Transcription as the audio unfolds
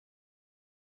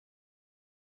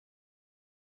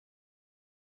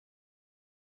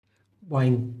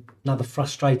Wayne, another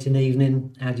frustrating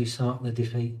evening. How do you sum up the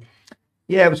defeat?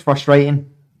 Yeah, it was frustrating.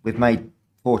 We've made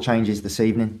 4 changes this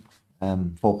evening,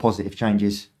 4 positive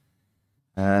changes.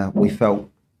 We felt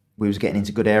we was getting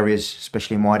into good areas,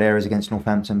 especially in wide areas against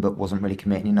Northampton, but wasn't really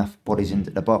committing enough bodies into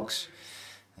the box.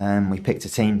 We picked a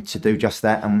team to do just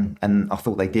that, and I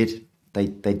thought they did. They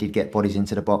did get bodies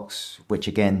into the box, which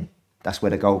again, that's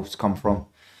where the goals come from.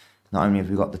 Not only have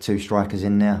we got the 2 strikers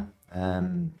in there,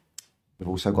 we've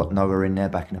also got Noah in there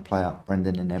backing the play up,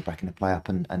 Brendan in there backing the play up,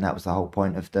 and that was the whole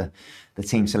point of the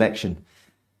team selection.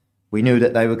 We knew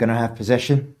that they were going to have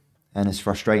possession, and as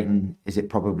frustrating as it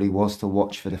probably was to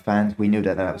watch for the fans, we knew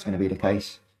that that was going to be the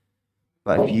case.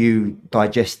 But if you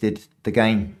digested the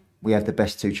game, we have the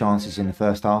best 2 chances in the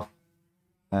first half.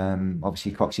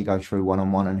 Obviously, Coxie goes through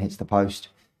one-on-one and hits the post.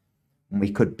 And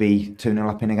we could be 2-0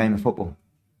 up in a game of football.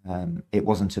 It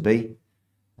wasn't to be.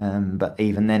 But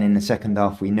even then, in the second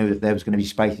half, we knew that there was going to be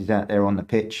spaces out there on the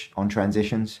pitch, on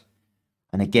transitions.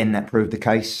 And again, that proved the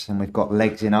case. And we've got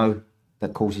legs in O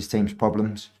that causes teams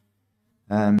problems.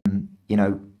 You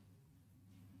know,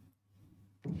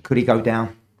 could he go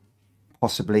down?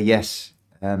 Possibly, yes.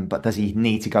 But does he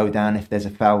need to go down if there's a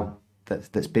foul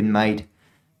that's been made?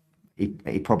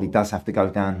 He probably does have to go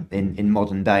down in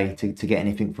modern day to get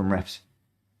anything from refs.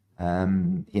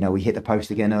 You know, we hit the post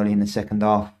again early in the second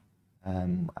half.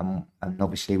 And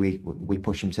obviously we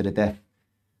push him to the death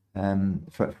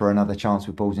for another chance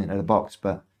with balls into the box.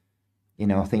 But you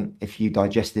know, I think if you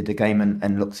digested the game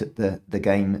and looked at the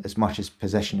game as much as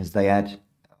possession as they had,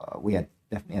 we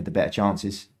definitely had the better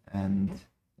chances, and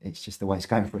it's just the way it's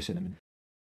going for us at the minute.